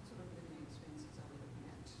Boris. What sort of living expenses are we looking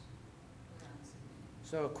at around Sydney?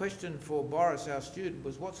 So a question for Boris, our student,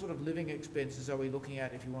 was what sort of living expenses are we looking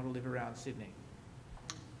at if you want to live around Sydney?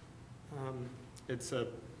 It's a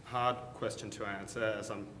hard question to answer, as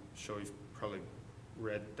I'm sure you've probably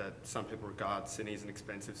read that some people regard Sydney as an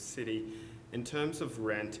expensive city. In terms of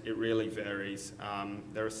rent, it really varies.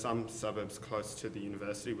 There are some suburbs close to the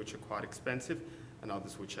university which are quite expensive and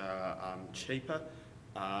others which are cheaper.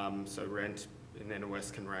 So rent in inner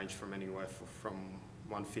west can range from anywhere from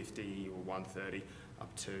 $150 or $130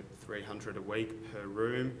 up to $300 a week per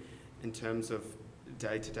room. In terms of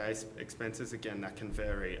day-to-day expenses, again, that can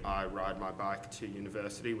vary. I ride my bike to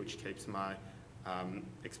university, which keeps my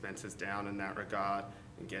expenses down in that regard.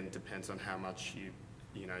 Again, it depends on how much you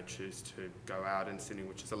choose to go out in Sydney,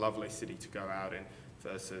 which is a lovely city to go out in,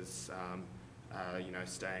 versus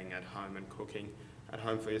staying at home and cooking at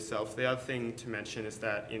home for yourself. The other thing to mention is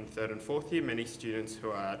that in third and fourth year, many students who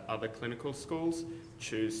are at other clinical schools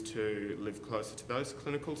choose to live closer to those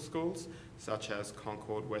clinical schools, such as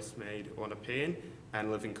Concord, Westmead or Nepean,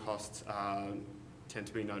 and living costs tend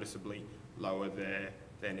to be noticeably lower there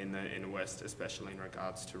than in the inner west, especially in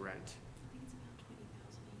regards to rent. I think it's about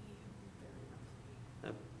 $20,000 a year,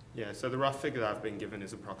 very roughly. Yeah, so the rough figure that I've been given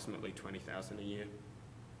is approximately $20,000 a year.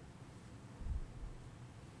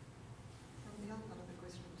 The other part of the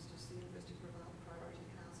question was, does the university provide priority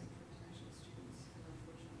housing for international students? And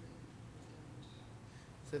unfortunately,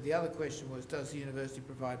 So the other question was, does the university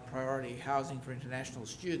provide priority housing for international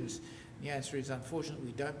students? The answer is, unfortunately,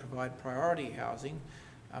 we don't provide priority housing.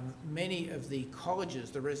 Many of the colleges,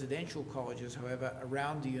 the residential colleges, however,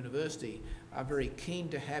 around the university are very keen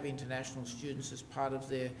to have international students as part of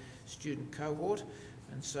their student cohort.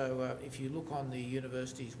 And so if you look on the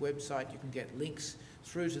university's website, you can get links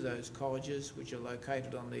through to those colleges which are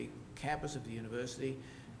located on the campus of the university,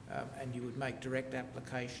 and you would make direct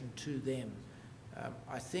application to them.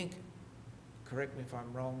 I think, correct me if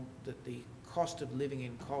I'm wrong, that the cost of living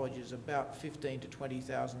in college is about $15,000 to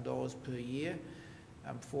 $20,000 per year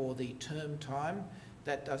for the term time.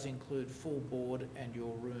 That does include full board and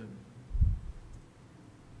your room.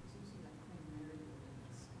 There's also that Queen Mary building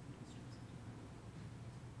that's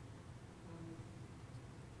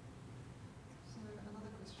so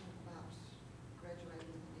another question about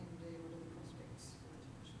graduating with an MD, what are the prospects for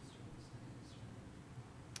international students in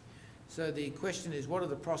Australia? So the question is, what are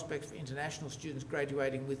the prospects for international students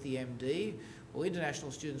graduating with the MD? Well,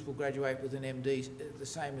 international students will graduate with an MD the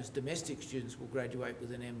same as domestic students will graduate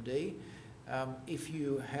with an MD. If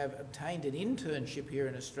you have obtained an internship here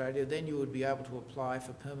in Australia, then you would be able to apply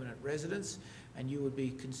for permanent residence, and you would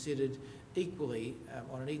be considered equally,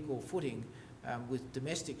 on an equal footing, with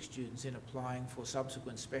domestic students in applying for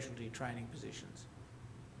subsequent specialty training positions.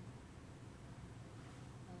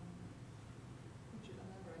 Would you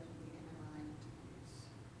elaborate on the MMI interviews?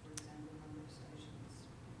 For example, number of stations,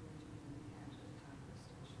 people interviewing the candidate, type of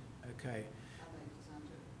station. Okay. Are they designed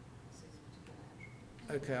to assess particular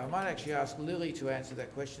attributes? Okay, I might actually ask Lily to answer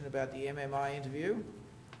that question about the MMI interview.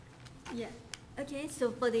 Yeah. Okay,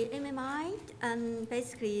 so for the MMI,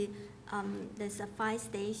 basically there's 5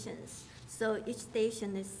 stations. So each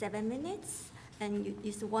station is 7 minutes, and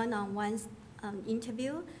it's one-on-one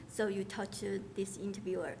interview. So you talk to this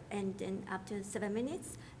interviewer, and then after 7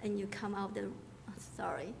 minutes, and you come out the,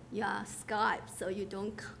 sorry, you are Skype, so you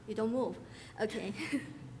don't move. Okay,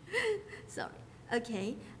 sorry.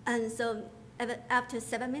 Okay, and so after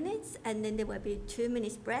 7 minutes, and then there will be 2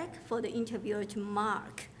 minutes break for the interviewer to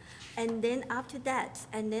mark. And then after that,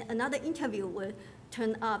 and then another interview will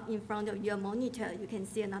turn up in front of your monitor. You can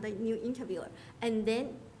see another new interviewer. And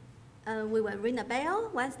then we will ring a bell.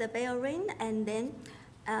 Once the bell rings, and then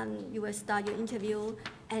you will start your interview.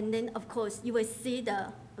 And then, of course, you will see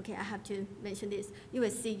the, okay, I have to mention this. You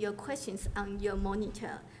will see your questions on your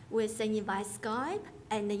monitor. We'll send you by Skype,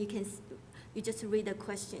 and then you just read the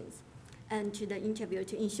questions and to the interviewer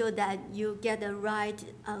to ensure that you get the right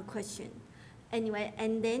question. Anyway,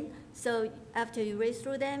 and then, so after you read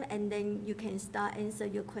through them, and then you can start answer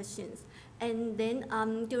your questions. And then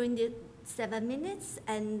during the 7 minutes,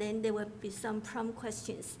 and then there will be some prompt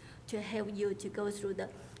questions to help you to go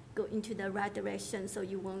into the right direction, so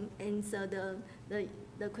you won't answer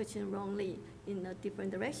the question wrongly in a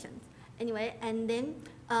different direction. Anyway, and then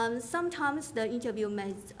sometimes the interview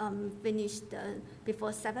may finish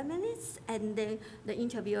before 7 minutes, and then the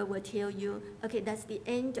interviewer will tell you, okay, that's the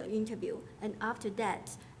end of the interview. And after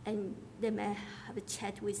that, and they may have a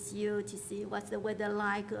chat with you to see what's the weather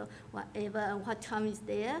like, or whatever, and what time is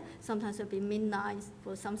there. Sometimes it'll be midnight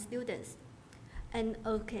for some students. And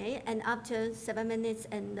okay, and after 7 minutes,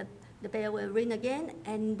 and the bell will ring again,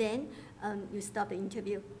 and then you stop the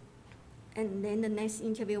interview. And then the next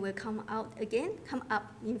interview will come up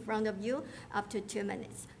in front of you after 2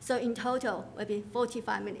 minutes. So in total, will be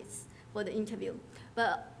 45 minutes for the interview.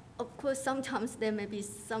 But of course, sometimes there may be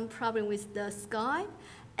some problem with the Skype,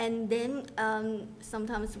 and then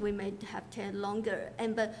sometimes we may have to take longer.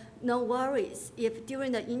 But no worries, if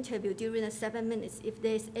during the interview, during the 7 minutes, if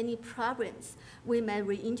there's any problems, we may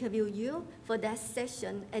re-interview you for that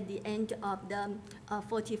session at the end of the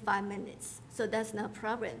 45 minutes. So that's no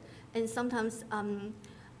problem. And sometimes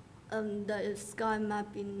the Skype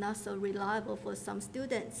might be not so reliable for some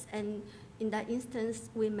students. And in that instance,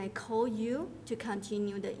 we may call you to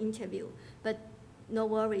continue the interview. But no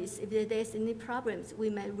worries, if there's any problems, we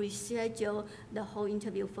may reschedule the whole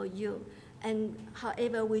interview for you. And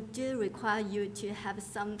however, we do require you to have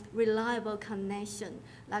some reliable connection,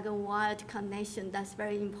 like a wired connection. That's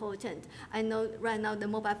very important. I know right now the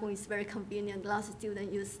mobile phone is very convenient. Lots of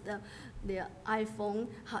students use the iPhone.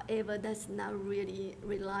 However, that's not really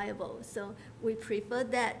reliable. So we prefer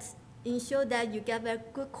that. Ensure that you get a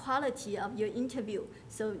good quality of your interview.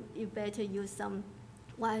 So you better use some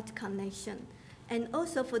wired connection. And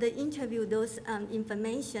also for the interview, those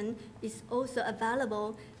information is also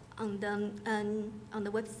available on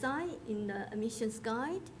the website in the admissions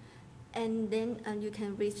guide, and then you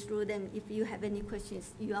can read through them. If you have any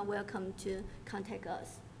questions, you are welcome to contact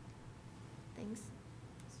us. Thanks.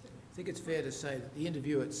 think it's fair to say that the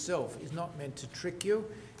interview itself is not meant to trick you.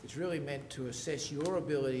 It's really meant to assess your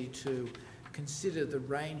ability to consider the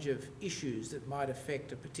range of issues that might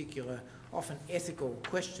affect a particular, often ethical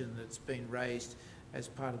question that's been raised as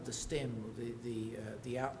part of the STEM, or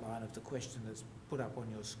the outline of the question that's put up on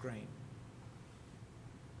your screen.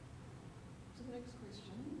 So the next question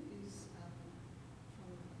is from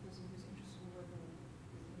a person who's interested in working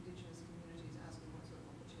with Indigenous communities, asking what sort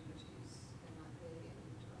of opportunities there might be,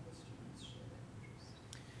 and do other students share that interest?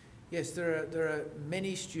 Yes, there are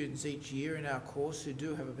many students each year in our course who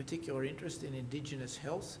do have a particular interest in Indigenous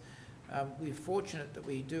health. We're fortunate that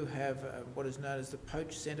we do have what is known as the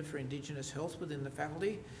Poach Centre for Indigenous Health within the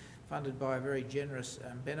faculty, funded by a very generous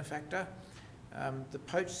benefactor. The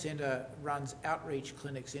Poach Centre runs outreach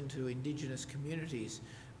clinics into Indigenous communities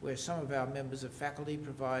where some of our members of faculty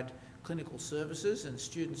provide clinical services, and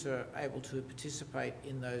students are able to participate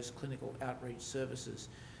in those clinical outreach services.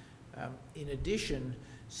 In addition,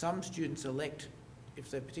 some students elect, if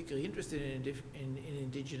they're particularly interested in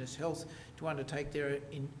Indigenous health, to undertake their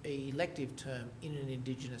elective term in an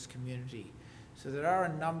Indigenous community. So there are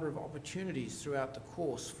a number of opportunities throughout the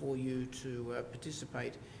course for you to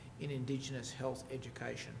participate in Indigenous health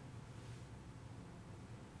education.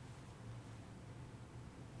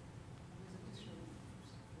 There's a question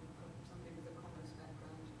from somebody with a commerce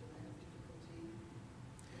background. Do they have difficulty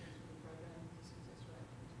getting through the program with the success rate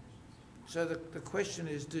for international students? So the question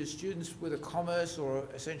is, do students with a commerce or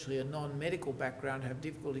essentially a non-medical background have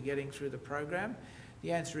difficulty getting through the program?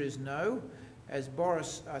 The answer is no. As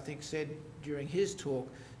Boris, I think, said during his talk,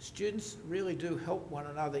 students really do help one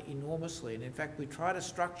another enormously. And in fact, we try to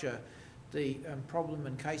structure the problem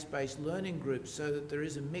and case-based learning groups so that there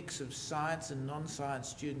is a mix of science and non-science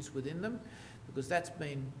students within them, because that's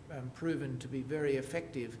been proven to be very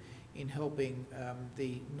effective in helping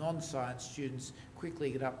the non-science students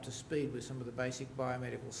quickly get up to speed with some of the basic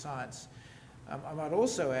biomedical science. I might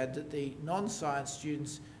also add that the non-science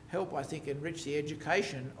students help, I think, enrich the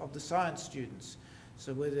education of the science students.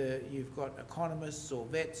 So whether you've got economists or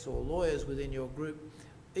vets or lawyers within your group,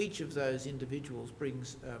 each of those individuals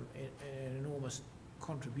brings an enormous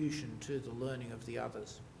contribution to the learning of the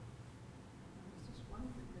others. There's just one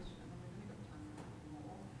quick question, and then we've only got time for a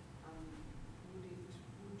couple more.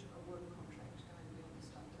 Would a work contract going beyond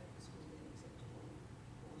the start date for school be an acceptable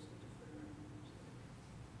cause for deferring?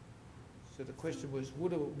 So the question was,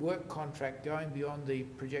 would a work contract going beyond the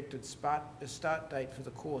projected start date for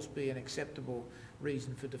the course be an acceptable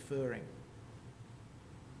reason for deferring?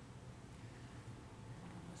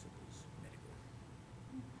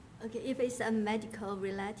 Okay, if it's a medical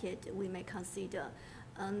related, we may consider.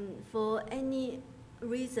 For any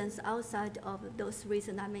reasons outside of those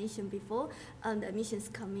reasons I mentioned before, the admissions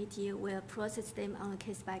committee will process them on a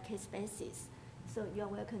case-by-case basis. So you're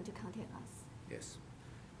welcome to contact us. Yes.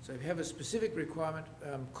 So if you have a specific requirement,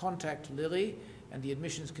 contact Lily and the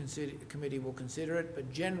admissions committee will consider it,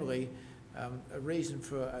 but generally a reason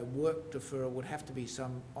for a work deferral would have to be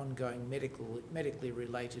some ongoing medically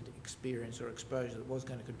related experience or exposure that was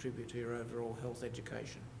going to contribute to your overall health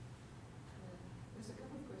education. There's a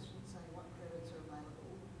couple of questions saying what credits are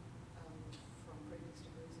available from previous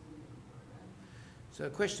degrees in the medical program. So the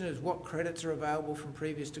question is, what credits are available from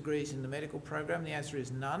previous degrees in the medical program? The answer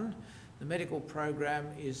is none. The medical program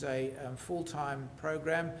is a full-time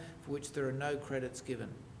program for which there are no credits given.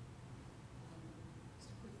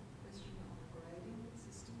 Just a quick question on the grading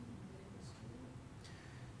system in the medical school.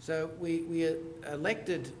 So we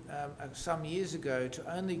elected some years ago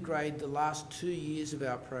to only grade the last 2 years of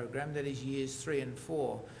our program, that is years 3 and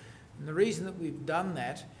 4. And the reason that we've done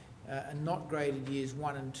that and not graded years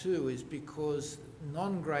 1 and 2 is because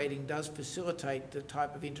non-grading does facilitate the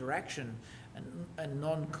type of interaction and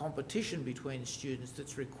non-competition between students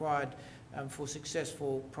that's required for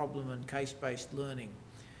successful problem and case-based learning.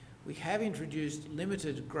 We have introduced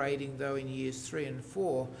limited grading though in years 3 and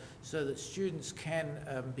 4 so that students can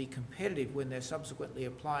be competitive when they're subsequently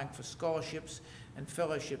applying for scholarships and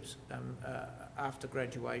fellowships after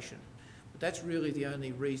graduation. But that's really the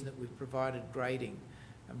only reason that we've provided grading.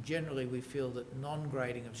 Generally we feel that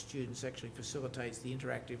non-grading of students actually facilitates the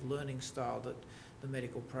interactive learning style that the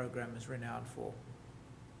medical program is renowned for.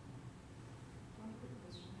 One quick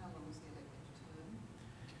question, how long is the elective term?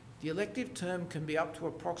 The elective term can be up to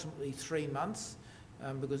approximately 3 months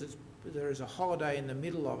because there is a holiday in the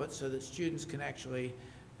middle of it so that students can actually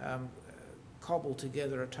cobble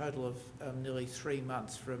together a total of nearly 3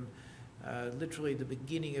 months from literally the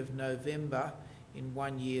beginning of November in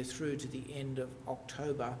 1 year through to the end of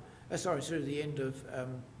October, through to the end of,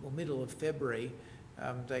 or middle of February,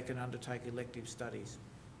 they can undertake elective studies.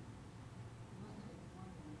 I might take one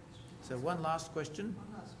more question. So one last question.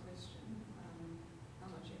 One last question. How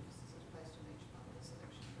much emphasis is placed on each part of the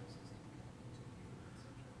selection process, MCAT, interview,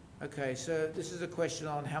 etc.? Okay, so this is a question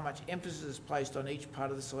on how much emphasis is placed on each part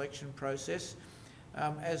of the selection process.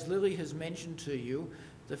 As Lily has mentioned to you,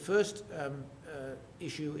 the first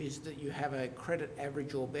issue is that you have a credit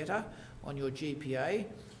average or better on your GPA.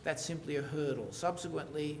 That's simply a hurdle.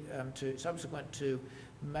 Subsequent to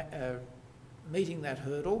meeting that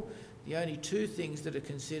hurdle, the only two things that are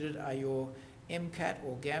considered are your MCAT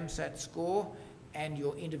or GAMSAT score and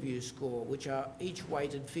your interview score, which are each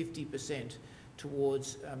weighted 50%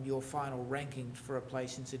 towards your final ranking for a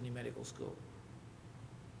place in Sydney Medical School.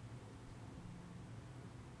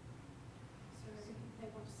 So if they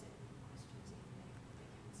want to send questions in, they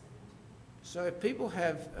can send them to me. So if people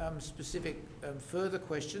have specific further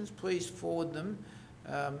questions, please forward them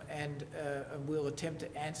and we'll attempt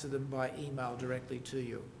to answer them by email directly to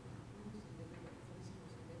you.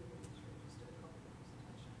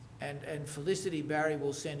 And Felicity Barry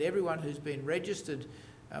will send everyone who's been registered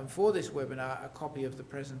for this webinar a copy of the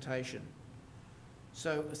presentation.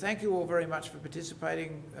 So thank you all very much for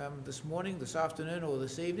participating this morning, this afternoon or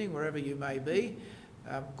this evening, wherever you may be.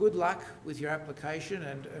 Good luck with your application,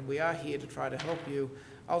 and we are here to try to help you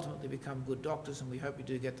ultimately become good doctors, and we hope you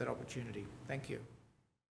do get that opportunity. Thank you.